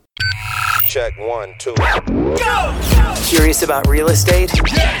Check 1, 2. Go! Curious about real estate?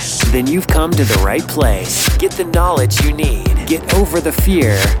 Yes! Then you've come to the right place. Get the knowledge you need, get over the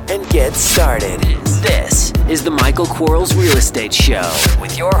fear, and get started. This is the Michael Quarles Real Estate Show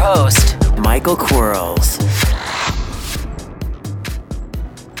with your host, Michael Quarles.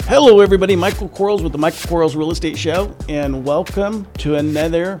 Hello everybody, Michael Quarles with the Michael Quarles Real Estate Show, and welcome to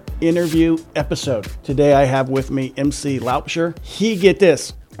another interview episode. Today I have with me MC Laubscher. Get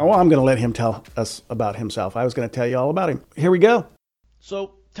this. Oh, I'm going to let him tell us about himself. I was going to tell you all about him. Here we go.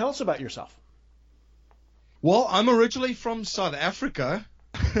 So tell us about yourself. Well, I'm originally from South Africa.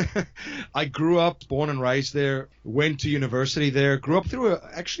 I grew up, born and raised there, went to university there, grew up through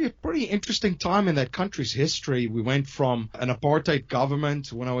actually a pretty interesting time in that country's history. We went from an apartheid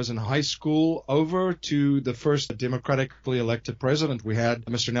government when I was in high school over to the first democratically elected president we had,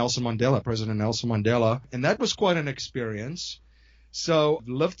 Mr. Nelson Mandela, President Nelson Mandela. And that was quite an experience. So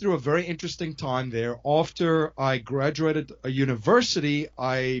lived through a very interesting time there. After I graduated a university,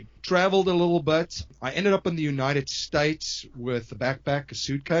 I traveled a little bit. I ended up in the United States with a backpack, a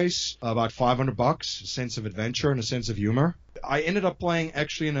suitcase, about $500, a sense of adventure and a sense of humor. I ended up playing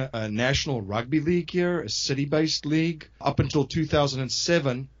actually in a national rugby league here, a city-based league, up until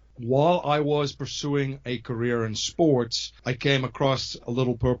 2007. While I was pursuing a career in sports, I came across a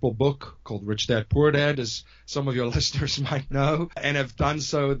little purple book called Rich Dad Poor Dad, as some of your listeners might know, and have done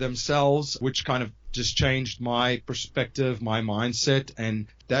so themselves, which kind of just changed my perspective, my mindset, and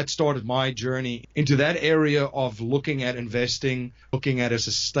that started my journey into that area of looking at investing, looking at a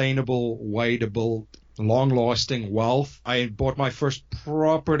sustainable way to build long-lasting wealth. I bought my first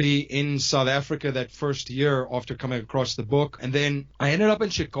property in South Africa that first year after coming across the book. And then I ended up in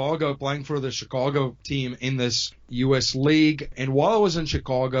Chicago playing for the Chicago team in this U.S. league. And while I was in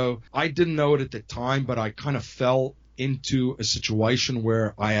Chicago, I didn't know it at the time, but I kind of fell into a situation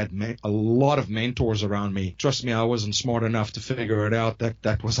where I had a lot of mentors around me. Trust me, I wasn't smart enough to figure it out.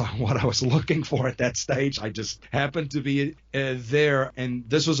 That was what I was looking for at that stage. I just happened to be there. And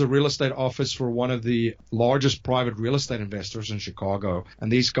this was a real estate office for one of the largest private real estate investors in Chicago.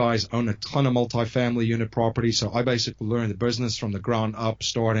 And these guys own a ton of multifamily unit property. So I basically learned the business from the ground up,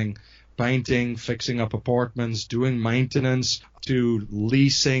 starting painting, fixing up apartments, doing maintenance, to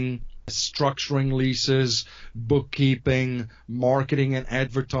leasing, structuring leases, bookkeeping, marketing and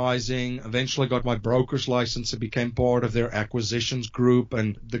advertising. Eventually got my broker's license and became part of their acquisitions group.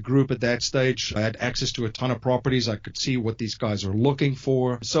 And the group at that stage, I had access to a ton of properties. I could see what these guys are looking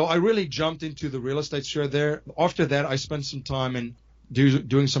for. So I really jumped into the real estate share there. After that, I spent some time in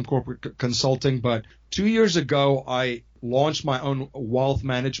doing some corporate consulting. But 2 years ago, I launched my own wealth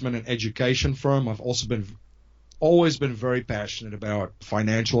management and education firm. I've also always been very passionate about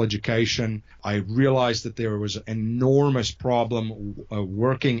financial education. I realized that there was an enormous problem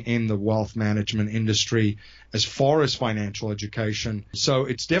working in the wealth management industry as far as financial education. So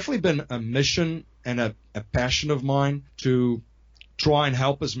it's definitely been a mission and a passion of mine to try and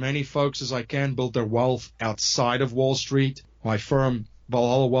help as many folks as I can build their wealth outside of Wall Street. My firm,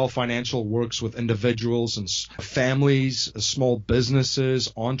 Valhalla Wealth Financial, works with individuals and families, small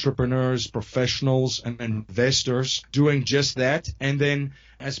businesses, entrepreneurs, professionals, and investors doing just that. And then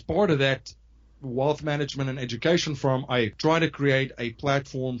as part of that wealth management and education firm, I try to create a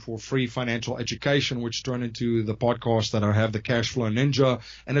platform for free financial education, which turned into the podcast that I have, the Cash Flow Ninja.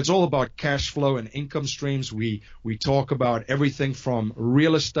 And it's all about cash flow and income streams. We talk about everything from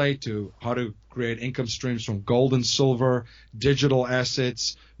real estate to how to create income streams from gold and silver, digital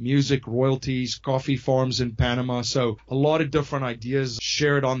assets, music royalties, coffee farms in Panama. So a lot of different ideas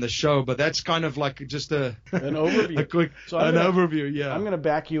shared on the show, but that's kind of like just an overview. A quick overview. Yeah. I'm going to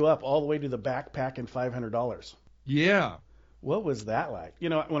back you up all the way to the backpack and $500. Yeah. What was that like? You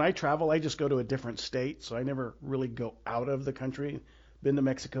know, when I travel, I just go to a different state, so I never really go out of the country. Been to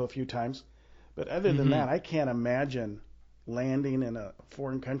Mexico a few times. But other than that, I can't imagine landing in a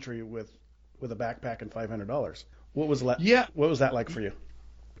foreign country with a backpack and $500. What was that like for you?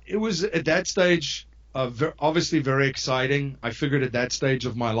 It was at that stage obviously very exciting. I figured at that stage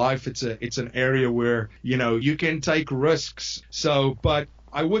of my life, it's an area where, you know, you can take risks. So, but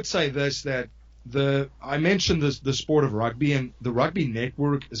I would say this, that I mentioned the sport of rugby, and the rugby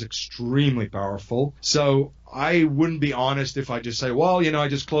network is extremely powerful. So I wouldn't be honest if I just say, well, you know, I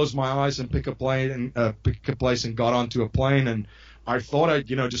just closed my eyes and pick a place and got onto a plane, and I thought I'd,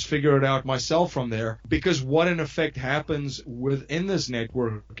 you know, just figure it out myself from there. Because what in effect happens within this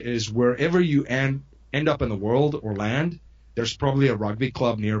network is wherever you end up in the world or land, there's probably a rugby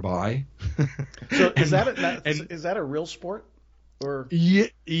club nearby. So is that a real sport? Or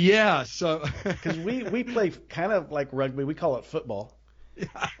yeah. So because we play kind of like rugby, we call it football.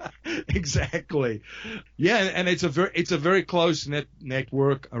 Exactly. Yeah, and it's a very close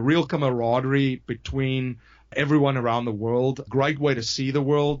network, a real camaraderie between everyone around the world. Great way to see the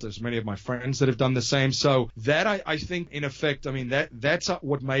world. There's many of my friends that have done the same. So that I think in effect, I mean that's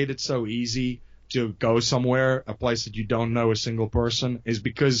what made it so easy to go somewhere, a place that you don't know a single person, is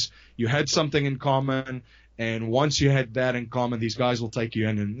because you had something in common. And once you had that in common, these guys will take you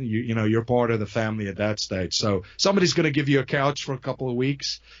in, and you're part of the family at that stage. So somebody's going to give you a couch for a couple of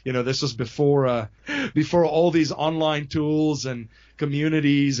weeks. This was before all these online tools and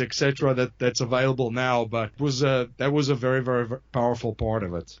communities, etc. That's available now. But that was a very, very, very powerful part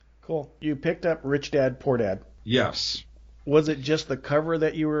of it. Cool. You picked up Rich Dad, Poor Dad. Yes. Was it just the cover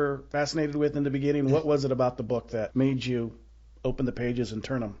that you were fascinated with in the beginning? What was it about the book that made you open the pages and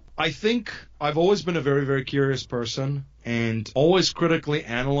turn them? I think I've always been a very, very curious person and always critically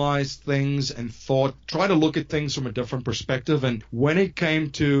analyzed things and try to look at things from a different perspective. And when it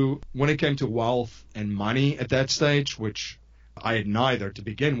came to wealth and money at that stage, which I had neither to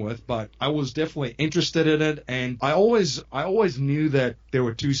begin with, but I was definitely interested in it, and I always knew that there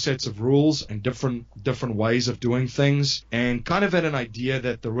were two sets of rules and different ways of doing things, and kind of had an idea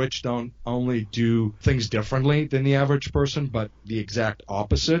that the rich don't only do things differently than the average person, but the exact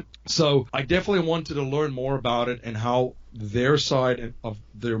opposite. So I definitely wanted to learn more about it and how their side of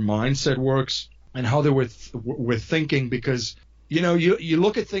their mindset works and how they were thinking, because you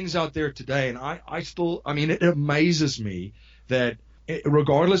look at things out there today, and it amazes me that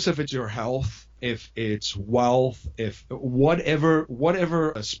regardless if it's your health, if it's wealth, if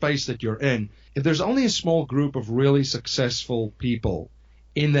whatever space that you're in, if there's only a small group of really successful people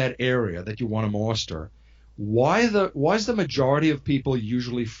in that area that you want to master, why is the majority of people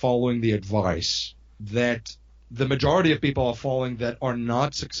usually following the advice that the majority of people are following that are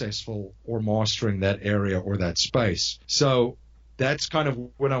not successful or mastering that area or that space? So that's kind of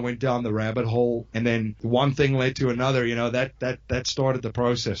when I went down the rabbit hole, and then one thing led to another. That started the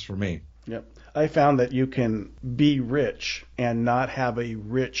process for me. Yep. I found that you can be rich and not have a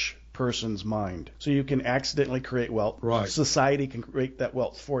rich person's mind. So you can accidentally create wealth. Right. Society can create that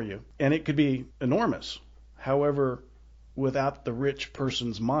wealth for you, and it could be enormous. However, without the rich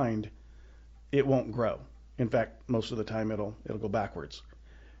person's mind, it won't grow. In fact, most of the time it'll go backwards.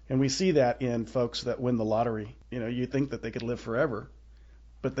 And we see that in folks that win the lottery. You think that they could live forever,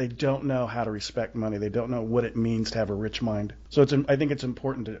 but they don't know how to respect money. They don't know what it means to have a rich mind. So I think it's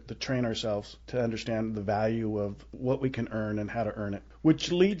important to train ourselves to understand the value of what we can earn and how to earn it. Which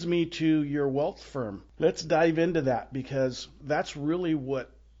leads me to your wealth firm. Let's dive into that, because that's really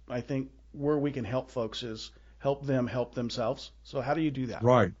what I think where we can help folks is help them help themselves. So how do you do that?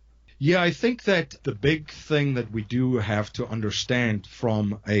 Right. Yeah, I think that the big thing that we do have to understand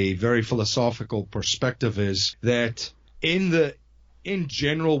from a very philosophical perspective is that in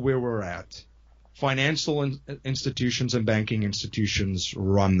general where we're at, financial institutions and banking institutions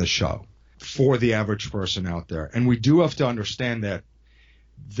run the show for the average person out there. And we do have to understand that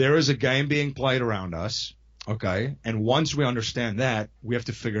there is a game being played around us, okay? And once we understand that, we have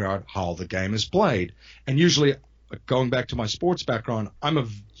to figure out how the game is played. And usually, going back to my sports background, I'm a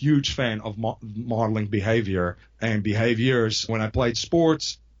huge fan of modeling behavior and behaviors. When I played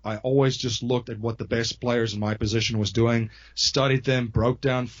sports, I always just looked at what the best players in my position was doing, studied them, broke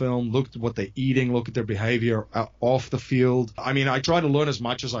down film, looked at what they're eating, looked at their behavior off the field. I mean, I tried to learn as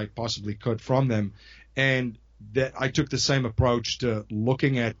much as I possibly could from them. And that I took the same approach to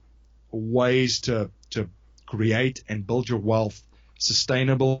looking at ways to create and build your wealth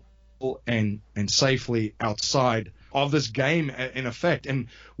sustainable and safely outside of this game, in effect. And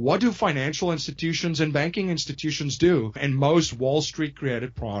what do financial institutions and banking institutions do? And most Wall Street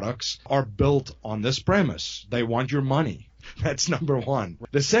created products are built on this premise. They want your money. That's number one.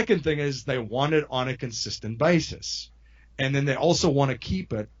 The second thing is they want it on a consistent basis. And then they also want to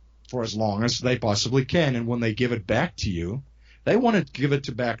keep it for as long as they possibly can. And when they give it back to you, they want to give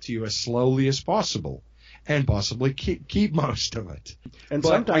it back to you as slowly as possible, and possibly keep most of it. And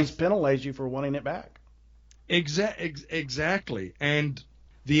sometimes penalize you for wanting it back. Exactly. And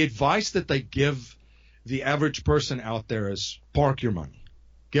the advice that they give the average person out there is park your money.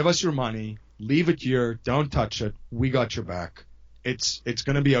 Give us your money. Leave it here. Don't touch it. We got your back. It's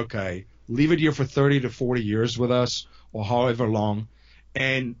going to be okay. Leave it here for 30 to 40 years with us, or however long.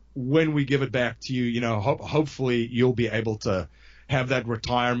 And when we give it back to you, hopefully you'll be able to have that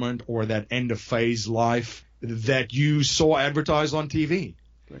retirement or that end of phase life that you saw advertised on TV.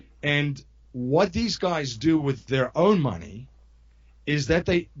 Right. And what these guys do with their own money is that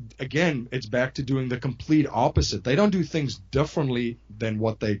it's back to doing the complete opposite. They don't do things differently than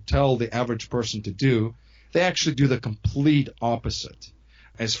what they tell the average person to do. They actually do the complete opposite.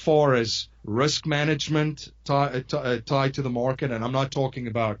 as far as risk management tied to the market, and I'm not talking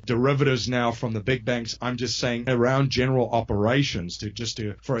about derivatives now from the big banks. I'm just saying around general operations,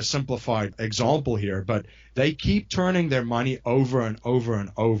 for a simplified example here, but they keep turning their money over and over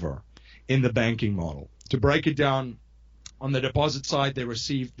and over in the banking model. To break it down, on the deposit side, they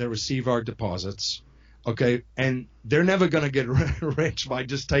receive our deposits, okay, and they're never going to get rich by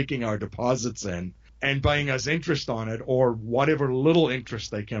just taking our deposits in and paying us interest on it, or whatever little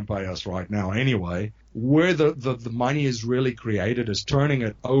interest they can pay us right now anyway. Where the money is really created is turning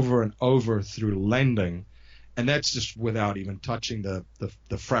it over and over through lending, and that's just without even touching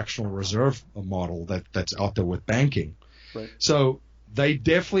the fractional reserve model that's out there with banking. Right. So they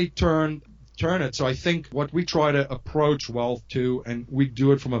definitely turn it. So I think what we try to approach wealth to, and we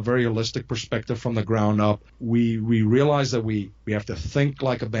do it from a very holistic perspective from the ground up, we realize that we have to think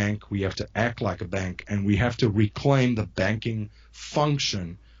like a bank, we have to act like a bank, and we have to reclaim the banking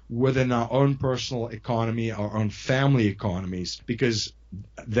function within our own personal economy, our own family economies, because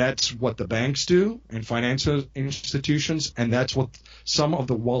that's what the banks do and financial institutions, and that's what some of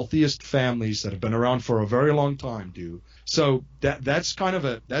the wealthiest families that have been around for a very long time do. So that's kind of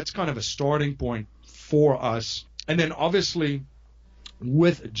a starting point for us. And then obviously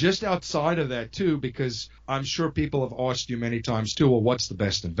with just outside of that too, because I'm sure people have asked you many times too, well, what's the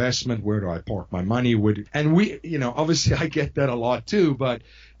best investment? Where do I park my money? And we, obviously I get that a lot too, but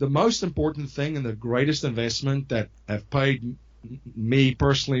the most important thing and the greatest investment that have paid me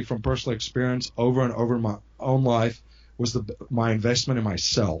personally from personal experience over and over in my own life was my investment in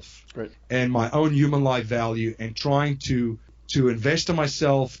myself. Right. And my own human life value, and trying to invest in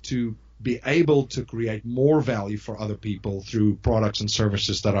myself to be able to create more value for other people through products and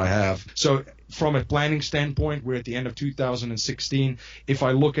services that I have. So from a planning standpoint, we're at the end of 2016. If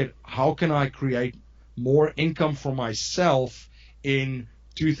I look at how can I create more income for myself in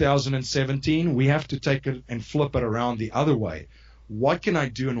 2017, we have to take it and flip it around the other way. What can I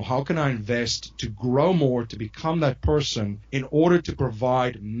do and how can I invest to grow more, to become that person in order to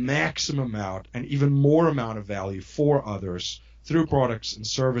provide maximum amount and even more amount of value for others through products and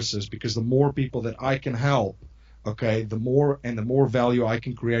services? Because the more people that I can help, okay, the more value I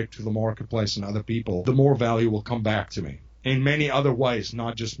can create to the marketplace and other people, the more value will come back to me in many other ways,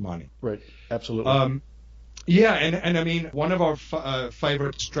 not just money. Right. Absolutely. Yeah, and I mean, one of our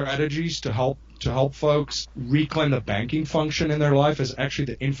favorite strategies to help folks reclaim the banking function in their life is actually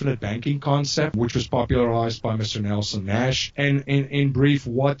the infinite banking concept, which was popularized by Mr. Nelson Nash. And in brief,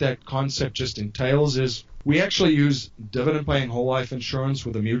 what that concept just entails is we actually use dividend-paying whole life insurance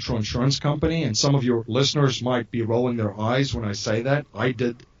with a mutual insurance company, and some of your listeners might be rolling their eyes when I say that. I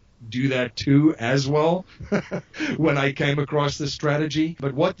did do that too as well when I came across this strategy.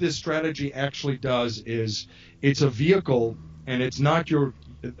 But what this strategy actually does is it's a vehicle, and it's not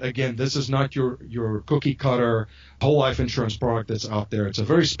this is not your cookie cutter whole life insurance product that's out there. It's a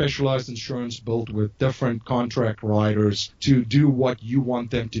very specialized insurance built with different contract riders to do what you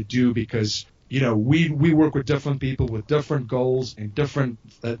want them to do, because we work with different people with different goals and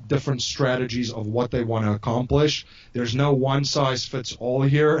different strategies of what they want to accomplish. There's no one size fits all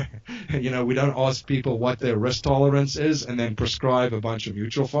here. We don't ask people what their risk tolerance is and then prescribe a bunch of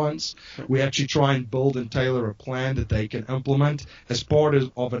mutual funds. We actually try and build and tailor a plan that they can implement as part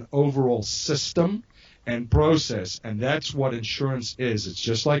of an overall system and process. And that's what insurance is. It's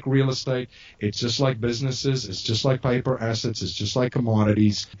just like real estate. It's just like businesses. It's just like paper assets. It's just like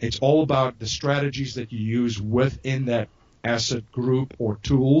commodities. It's all about the strategies that you use within that asset group or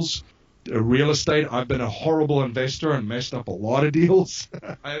tools. Real estate, I've been a horrible investor and messed up a lot of deals.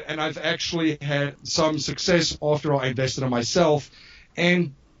 And I've actually had some success after I invested in myself,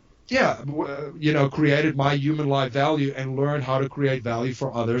 and created my human life value and learned how to create value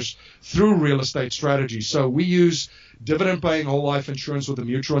for others through real estate strategy. So we use dividend-paying whole life insurance with a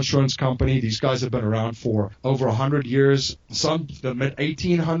mutual insurance company. These guys have been around for over 100 years, some the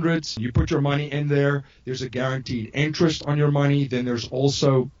mid-1800s. You put your money in there. There's a guaranteed interest on your money. Then there's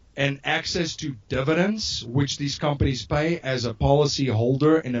also an access to dividends, which these companies pay. As a policy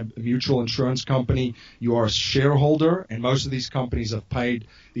holder in a mutual insurance company, you are a shareholder, and most of these companies have paid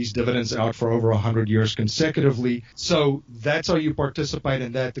these dividends out for over 100 years consecutively. So that's how you participate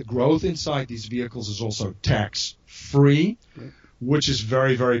in that. The growth inside these vehicles is also tax-free, which is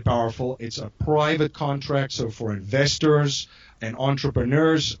very, very powerful. It's a private contract, so for investors and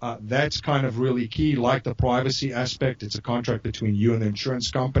entrepreneurs, that's kind of really key, like the privacy aspect. It's a contract between you and the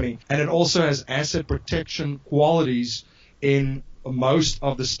insurance company. And it also has asset protection qualities in most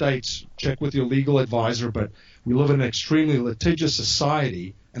of the states. Check with your legal advisor, but we live in an extremely litigious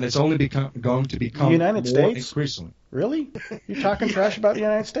society and it's only going to become The United more States? increasingly. Really? You're talking trash about the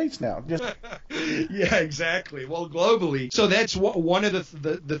United States now. Yeah, exactly. Well, globally. So that's one of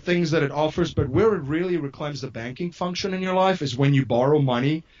the things that it offers. But where it really reclaims the banking function in your life is when you borrow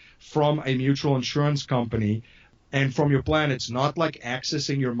money from a mutual insurance company and from your plan. It's not like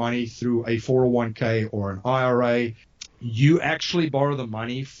accessing your money through a 401k or an IRA. You actually borrow the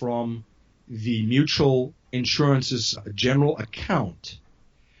money from the mutual insurance's general account,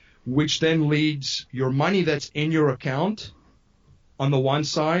 which then leads your money that's in your account on the one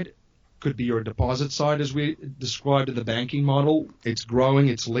side, could be your deposit side as we described in the banking model. It's growing,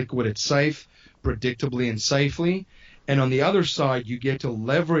 it's liquid, it's safe, predictably and safely. And on the other side, you get to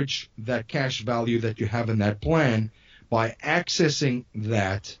leverage that cash value that you have in that plan by accessing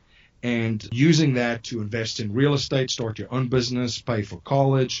that and using that to invest in real estate, start your own business, pay for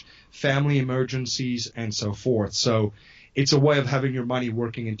college, family emergencies, and so forth. So it's a way of having your money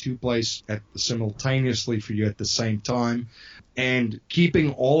working in two places simultaneously for you at the same time, and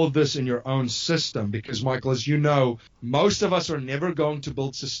keeping all of this in your own system. Because, Michael, as you know, most of us are never going to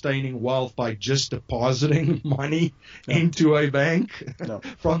build sustaining wealth by just depositing money into a bank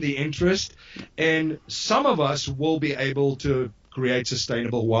from the interest. And some of us will be able to create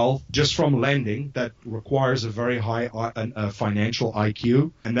sustainable wealth just from lending. That requires a very high financial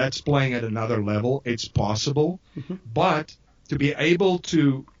IQ, and that's playing at another level. It's possible. But to be able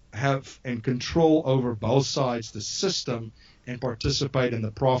to have and control over both sides, the system, and participate in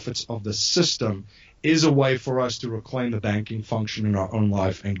the profits of the system is a way for us to reclaim the banking function in our own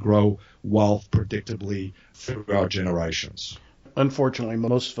life and grow wealth predictably through our generations. Unfortunately,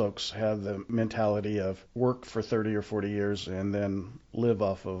 most folks have the mentality of work for 30 or 40 years and then live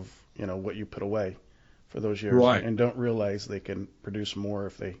off of, what you put away for those years, right, and don't realize they can produce more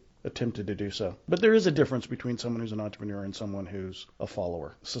if they attempted to do so. But there is a difference between someone who's an entrepreneur and someone who's a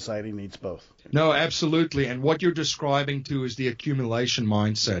follower. Society needs both. No, absolutely. And what you're describing too is the accumulation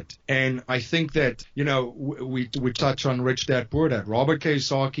mindset. And I think that, we touch on Rich Dad Poor Dad. Robert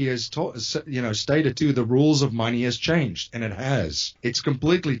Kiyosaki has stated too, the rules of money has changed, and it has. It's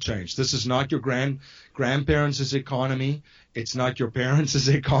completely changed. This is not your grandparents' economy. It's not your parents'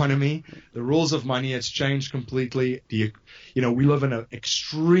 economy. The rules of money has changed completely. We live in an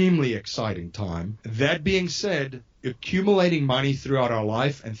extremely exciting time. That being said, accumulating money throughout our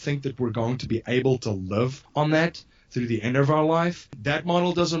life and think that we're going to be able to live on that through the end of our life, that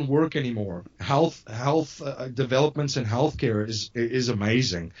model doesn't work anymore. Health developments in healthcare is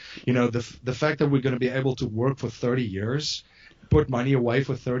amazing. The fact that we're going to be able to work for 30 years, put money away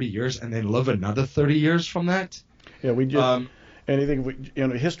for 30 years, and then live another 30 years from that. Yeah, we just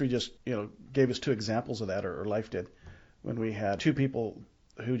history just gave us two examples of that, or life did, when we had two people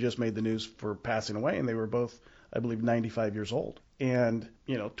who just made the news for passing away, and they were both, I believe, 95 years old. And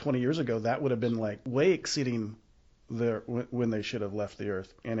 20 years ago, that would have been like way exceeding when they should have left the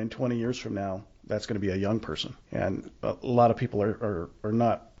earth. And in 20 years from now, that's going to be a young person. And a lot of people are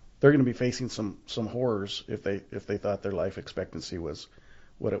not. They're going to be facing some horrors if they thought their life expectancy was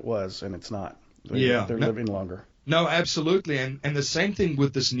what it was, and it's not. They're living longer. No, absolutely. And the same thing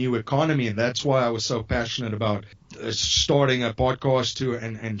with this new economy. And that's why I was so passionate about starting a podcast too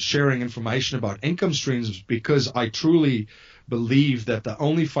and sharing information about income streams, because I truly believe that the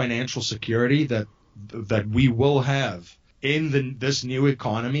only financial security that we will have in this new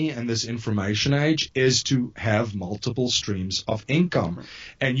economy and this information age is to have multiple streams of income.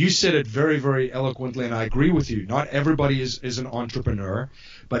 And you said it very, very eloquently, and I agree with you. Not everybody is an entrepreneur,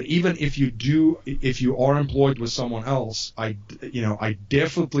 but even if you are employed with someone else, I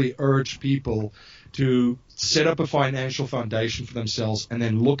definitely urge people to set up a financial foundation for themselves and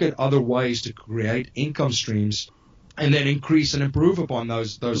then look at other ways to create income streams and then increase and improve upon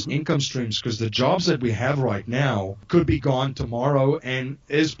those income streams, because the jobs that we have right now could be gone tomorrow and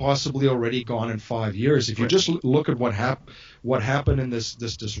is possibly already gone in 5 years. If you just look at what happened in this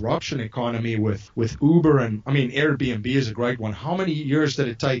disruption economy with Uber, and Airbnb is a great one. How many years did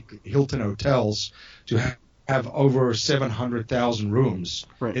it take Hilton Hotels to have over 700,000 rooms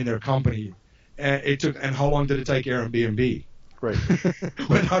in their company? And how long did it take Airbnb? Right.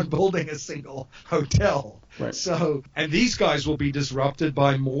 Without building a single hotel. Right. So, and these guys will be disrupted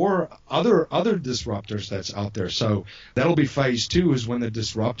by more other disruptors that's out there. So that'll be phase 2, is when the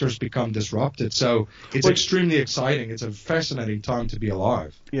disruptors become disrupted. So it's extremely exciting. It's a fascinating time to be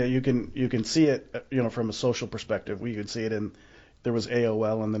alive. Yeah, you can see it, from a social perspective. We could see it there was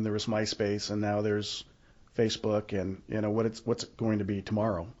AOL, and then there was MySpace, and now there's Facebook, and what's it going to be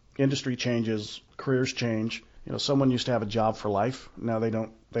tomorrow. Industry changes, careers change. Someone used to have a job for life. Now they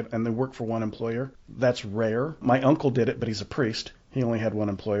don't, and they work for one employer. That's rare. My uncle did it, but he's a priest, He only had one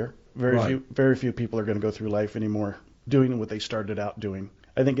employer. Right. Very few people are going to go through life anymore doing what they started out doing.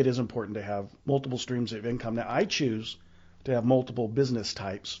 I think it is important to have multiple streams of income. Now, I choose to have multiple business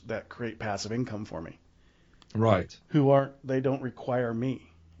types that create passive income for me. Right. They don't require me.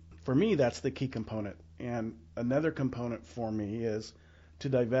 For me, that's the key component. And another component for me is to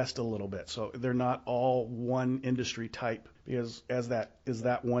divest a little bit. So they're not all one industry type, because as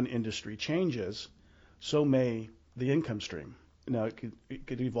that one industry changes, so may the income stream. Now, it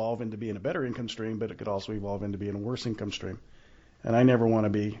could evolve into being a better income stream, but it could also evolve into being a worse income stream. And I never want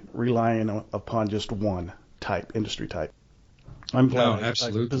to be relying upon just one industry type. I'm glad I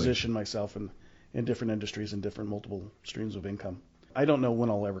position myself in different industries and different multiple streams of income. I don't know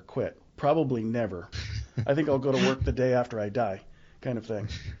when I'll ever quit. Probably never. I think I'll go to work the day after I die, kind of thing.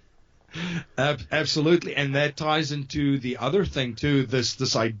 Absolutely. And that ties into the other thing, too,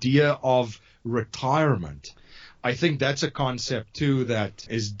 this idea of retirement. I think that's a concept, too, that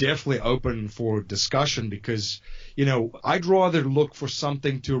is definitely open for discussion because, I'd rather look for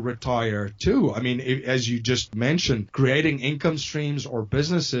something to retire to. I mean, as you just mentioned, creating income streams or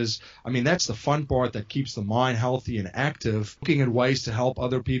businesses, I mean, that's the fun part that keeps the mind healthy and active, looking at ways to help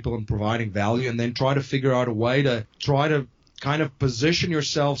other people and providing value, and then try to figure out a way to try to kind of position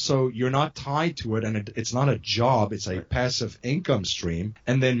yourself so you're not tied to it and it's not a job, it's a passive income stream,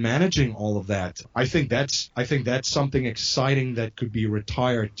 and then managing all of that. I think that's something exciting that could be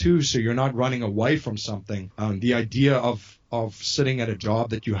retired too, so you're not running away from something. The idea of sitting at a job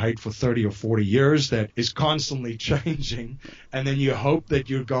that you hate for 30 or 40 years that is constantly changing, and then you hope that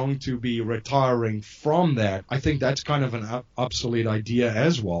you're going to be retiring from that. I think that's kind of an obsolete idea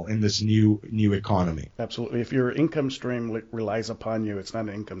as well in this new economy. Absolutely. If your income stream relies upon you, it's not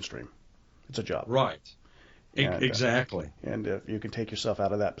an income stream. It's a job. Right. Exactly. And if you can take yourself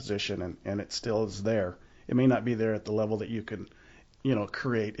out of that position and it still is there, it may not be there at the level that you can,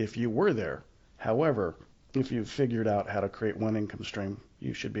 create if you were there. However, if you've figured out how to create one income stream,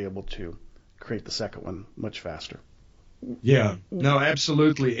 you should be able to create the second one much faster. Yeah, no,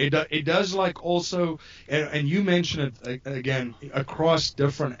 absolutely. It does like also, and you mentioned it again, across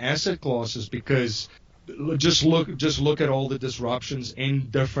different asset classes, because just look at all the disruptions in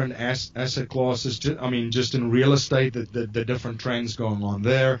different asset classes. Just in real estate, the different trends going on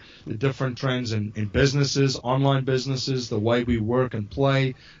there, the different trends in businesses, online businesses, the way we work and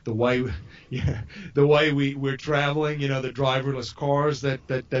play, the way we're traveling, the driverless cars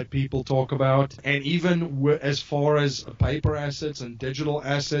that people talk about, and even as far as paper assets and digital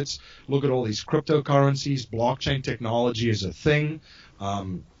assets, look at all these cryptocurrencies. Blockchain technology is a thing.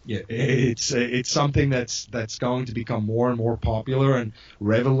 It's something that's going to become more and more popular and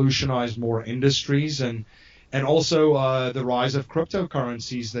revolutionize more industries, and also the rise of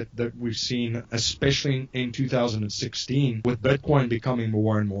cryptocurrencies that we've seen, especially in 2016, with Bitcoin becoming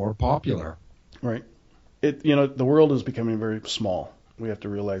more and more popular. Right. The world is becoming very small. We have to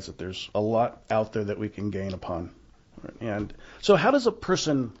realize that there's a lot out there that we can gain upon. And so how does a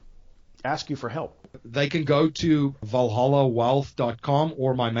person ask you for help? They can go to valhallawealth.com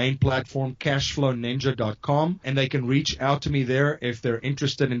or my main platform, cashflowninja.com, and they can reach out to me there if they're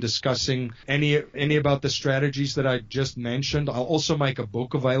interested in discussing any about the strategies that I just mentioned. I'll also make a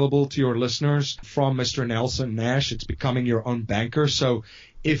book available to your listeners from Mr. Nelson Nash. It's Becoming Your Own Banker. So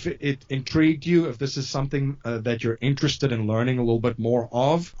if it intrigued you, if this is something that you're interested in learning a little bit more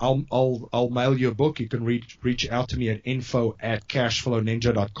of, I'll mail you a book. You can reach out to me at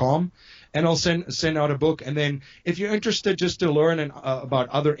info@cashflowninja.com, and I'll send out a book. And then if you're interested just to learn about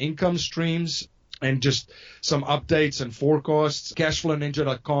other income streams and just some updates and forecasts,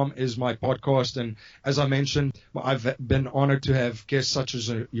 cashflowninja.com is my podcast. And as I mentioned, I've been honored to have guests such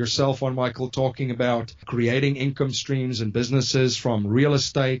as yourself on, Michael, talking about creating income streams and businesses from real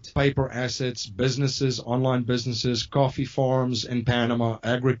estate, paper assets, businesses, online businesses, coffee farms in Panama,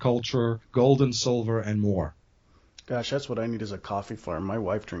 agriculture, gold and silver, and more. Gosh, that's what I need is a coffee farm. My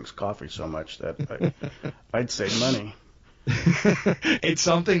wife drinks coffee so much that I'd save money. It's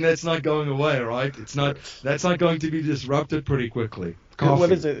something that's not going away, right? That's not going to be disrupted pretty quickly. Coffee.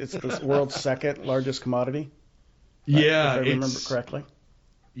 What is it? It's the world's second largest commodity? Yeah. If I remember correctly.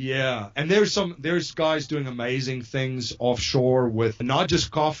 Yeah. And there's guys doing amazing things offshore with not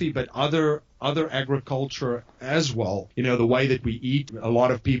just coffee, but other agriculture as well. The way that we eat, a lot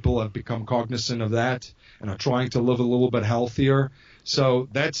of people have become cognizant of that and are trying to live a little bit healthier. So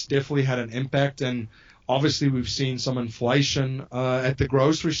that's definitely had an impact. And obviously, we've seen some inflation at the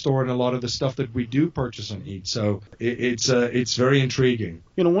grocery store and a lot of the stuff that we do purchase and eat. So it's very intriguing.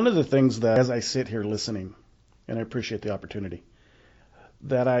 One of the things that, as I sit here listening, and I appreciate the opportunity,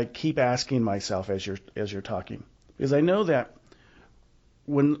 that I keep asking myself as you're talking, is I know that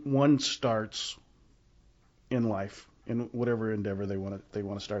when one starts in life, in whatever endeavor they want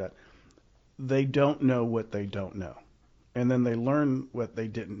to start at, they don't know what they don't know, and then they learn what they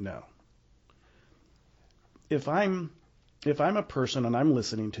didn't know. If I'm a person and I'm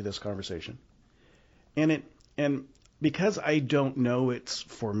listening to this conversation, and because I don't know it's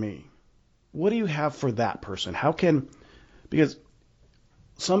for me, what do you have for that person? Because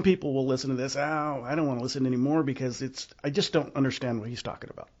some people will listen to this, I don't want to listen anymore because I just don't understand what he's talking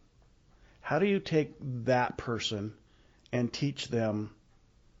about. How do you take that person and teach them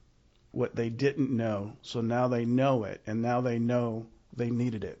what they didn't know, so now they know it, and now they know they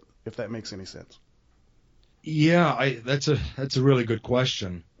needed it, if that makes any sense? Yeah, that's a really good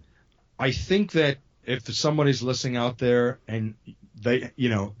question. I think that if somebody's listening out there and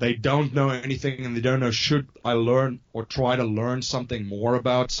they don't know anything and they don't know, should I learn or try to learn something more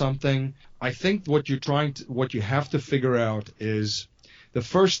about something? I think what you have to figure out is, the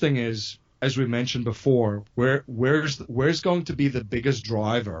first thing is, as we mentioned before, where's going to be the biggest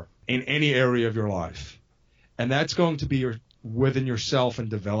driver in any area of your life? And that's going to be within yourself and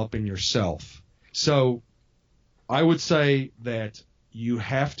developing yourself. So I would say that you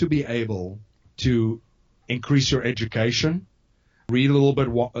have to be able to increase your education, read a little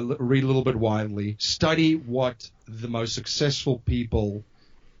bit widely, study what the most successful people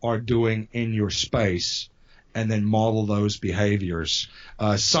are doing in your space, and then model those behaviors.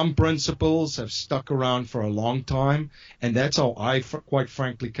 Some principles have stuck around for a long time, and that's how I, quite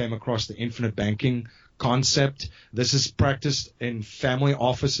frankly, came across the infinite banking concept. This is practiced in family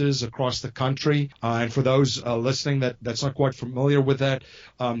offices across the country. And for those listening that's not quite familiar with that,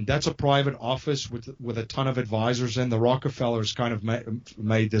 that's a private office with a ton of advisors in. The Rockefellers kind of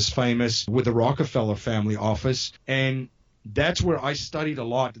made this famous with the Rockefeller family office. And that's where I studied a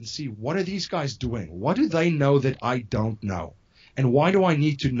lot and see, what are these guys doing? What do they know that I don't know? And why do I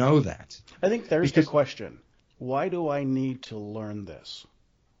need to know that? I think there's the question. Why do I need to learn this?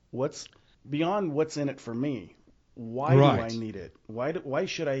 What's beyond what's in it for me? Why do I need it? Why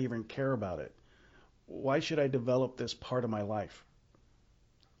should I even care about it? Why should I develop this part of my life?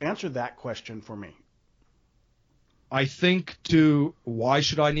 Answer that question for me. I think why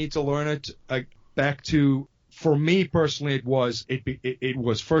should I need to learn it? Back to, for me personally, it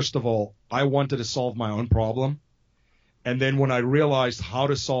was first of all, I wanted to solve my own problem. And then when I realized how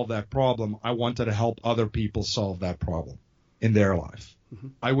to solve that problem, I wanted to help other people solve that problem in their life. Mm-hmm.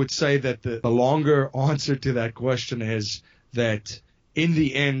 I would say that the longer answer to that question is that in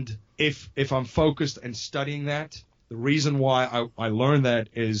the end, if I'm focused and studying that, the reason why I learned that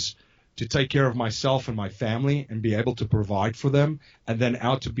is to take care of myself and my family and be able to provide for them, and then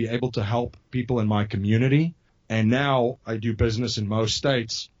out to be able to help people in my community. And now I do business in most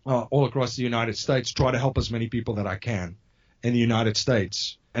states, all across the United States, try to help as many people that I can in the United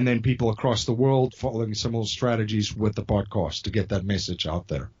States. And then people across the world following similar strategies with the podcast to get that message out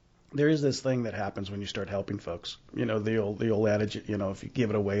there. There is this thing that happens when you start helping folks. You know, the old adage, if you give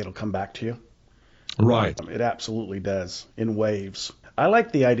it away, it'll come back to you. Right. It absolutely does, in waves. I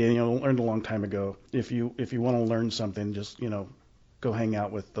like the idea, I learned a long time ago, if you want to learn something, just, go hang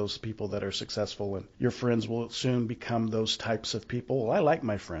out with those people that are successful, and your friends will soon become those types of people. Well, I like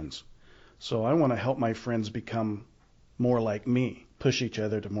my friends, so I want to help my friends become more like me, push each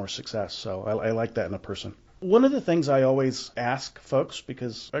other to more success. So I like that in a person. One of the things I always ask folks,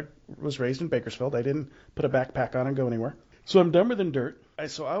 because I was raised in Bakersfield, I didn't put a backpack on and go anywhere. So I'm dumber than dirt.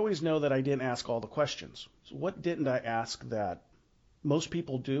 So I always know that I didn't ask all the questions. So what didn't I ask that most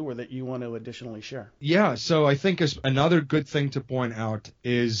people do, or that you want to additionally share? Yeah, so I think another good thing to point out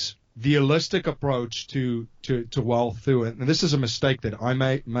is the holistic approach to wealth too. And this is a mistake that I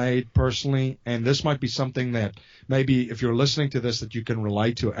made personally, and this might be something that maybe if you're listening to this that you can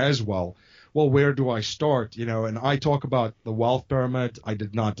relate to as well. Well, where do I start? And I talk about the wealth pyramid. I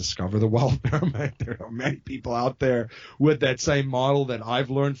did not discover the wealth pyramid. There are many people out there with that same model that I've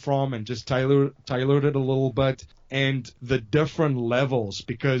learned from and just tailored it a little bit, and the different levels,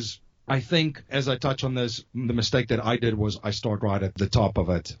 because I think, as I touch on this, the mistake that I did was I started right at the top of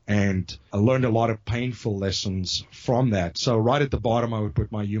it, and I learned a lot of painful lessons from that. So right at the bottom, I would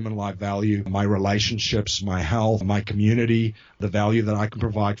put my human life value, my relationships, my health, my community, the value that I can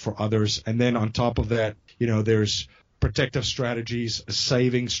provide for others. And then on top of that, there's protective strategies,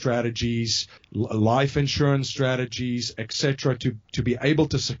 saving strategies, life insurance strategies, etc., to be able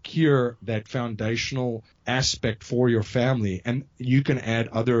to secure that foundational aspect for your family. And you can add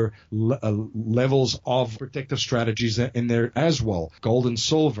other levels of protective strategies in there as well. Gold and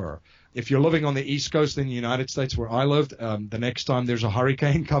silver, If you're living on the East Coast in the United States where I lived, the next time there's a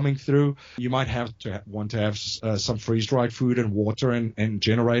hurricane coming through, you might want to have some freeze-dried food and water and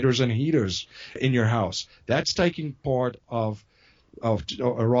generators and heaters in your house. That's taking part of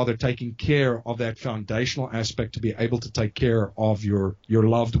or rather taking care of that foundational aspect to be able to take care of your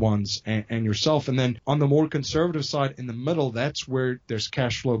loved ones and yourself. And then on the more conservative side, in the middle, that's where there's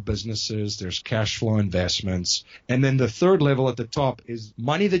cash flow businesses, there's cash flow investments. And then the third level at the top is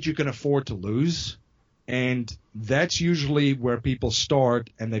money that you can afford to lose. And that's usually where people start,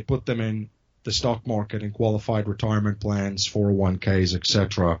 and they put them in the stock market and qualified retirement plans, 401ks,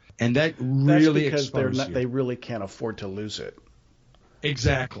 etc. And that really exposes you. They really can't afford to lose it.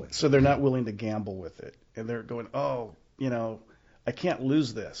 Exactly. So they're not willing to gamble with it. And they're going, I can't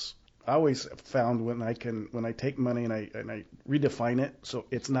lose this. I always found when I take money and I redefine it so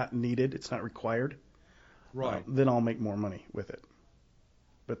it's not needed, it's not required, right? Then I'll make more money with it.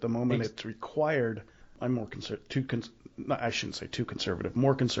 But the moment it's required, I'm more I shouldn't say too conservative,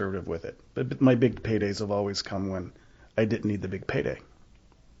 more conservative with it. But my big paydays have always come when I didn't need the big payday.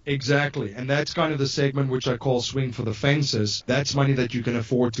 Exactly. And that's kind of the segment which I call swing for the fences. That's money that you can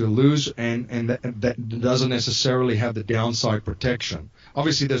afford to lose, and that doesn't necessarily have the downside protection.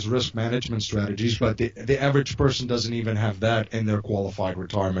 Obviously, there's risk management strategies, but the average person doesn't even have that in their qualified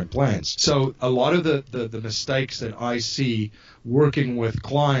retirement plans. So a lot of the mistakes that I see working with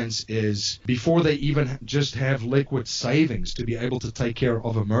clients is before they even just have liquid savings to be able to take care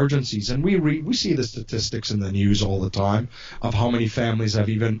of emergencies. And we see the statistics in the news all the time of how many families have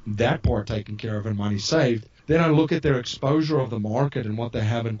even that part taken care of and money saved. Then I look at their exposure of the market and what they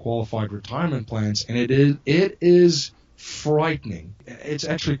have in qualified retirement plans, and it is frightening. It's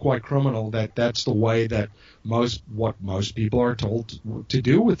actually quite criminal that that's the way that most people are told to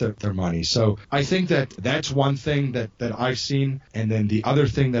do with their money. So I think that's one thing that I've seen. And then the other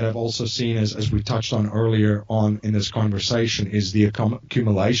thing that I've also seen is, as we touched on earlier on in this conversation, is the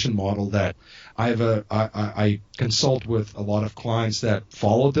accumulation model that I consult with a lot of clients that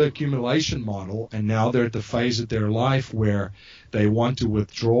follow the accumulation model, and now they're at the phase of their life where they want to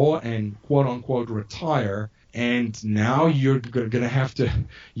withdraw and quote unquote retire. And now you're going to have to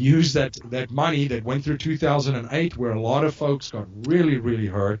use that money that went through 2008, where a lot of folks got really, really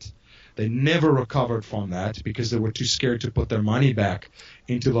hurt. They never recovered from that because they were too scared to put their money back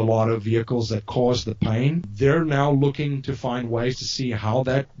into a lot of vehicles that caused the pain. They're now looking to find ways to see how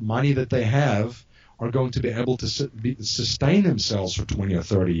that money that they have are going to be able to sustain themselves for 20 or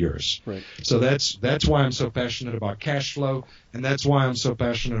 30 years. Right. So that's why I'm so passionate about cash flow, and that's why I'm so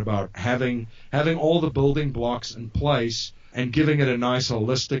passionate about having all the building blocks in place and giving it a nice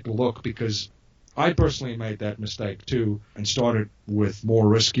holistic look, because I personally made that mistake too and started with more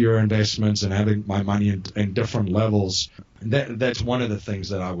riskier investments and having my money in different levels. And that's one of the things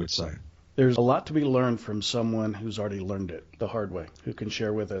that I would say. There's a lot to be learned from someone who's already learned it the hard way, who can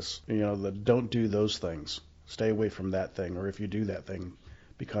share with us, that don't do those things. Stay away from that thing. Or if you do that thing,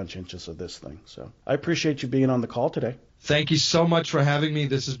 be conscientious of this thing. So I appreciate you being on the call today. Thank you so much for having me.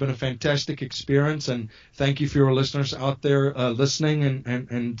 This has been a fantastic experience, and thank you for your listeners out there listening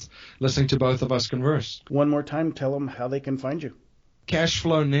and listening to both of us converse. One more time, tell them how they can find you.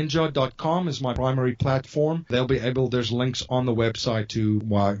 Cashflowninja.com is my primary platform. There's links on the website to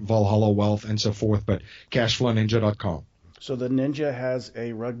Valhalla Wealth and so forth, but cashflowninja.com. So the ninja has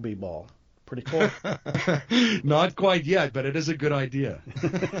a rugby ball. Pretty cool. Not quite yet, but it is a good idea.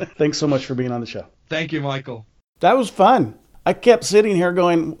 Thanks so much for being on the show. Thank you, Michael. That was fun. I kept sitting here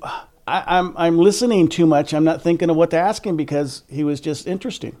going, I'm listening too much. I'm not thinking of what to ask him because he was just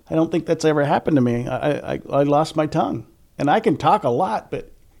interesting. I don't think that's ever happened to me. I lost my tongue. And I can talk a lot,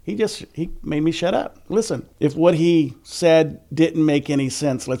 but he made me shut up. Listen, if what he said didn't make any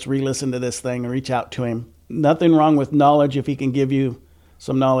sense, let's re-listen to this thing and reach out to him. Nothing wrong with knowledge. If he can give you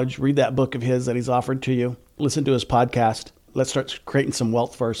some knowledge, read that book of his that he's offered to you. Listen to his podcast. Let's start creating some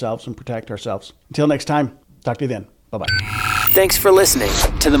wealth for ourselves and protect ourselves. Until next time, talk to you then. Bye-bye. Thanks for listening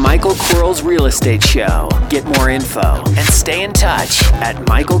to the Michael Quarles Real Estate Show. Get more info and stay in touch at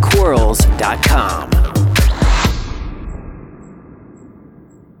michaelquarles.com.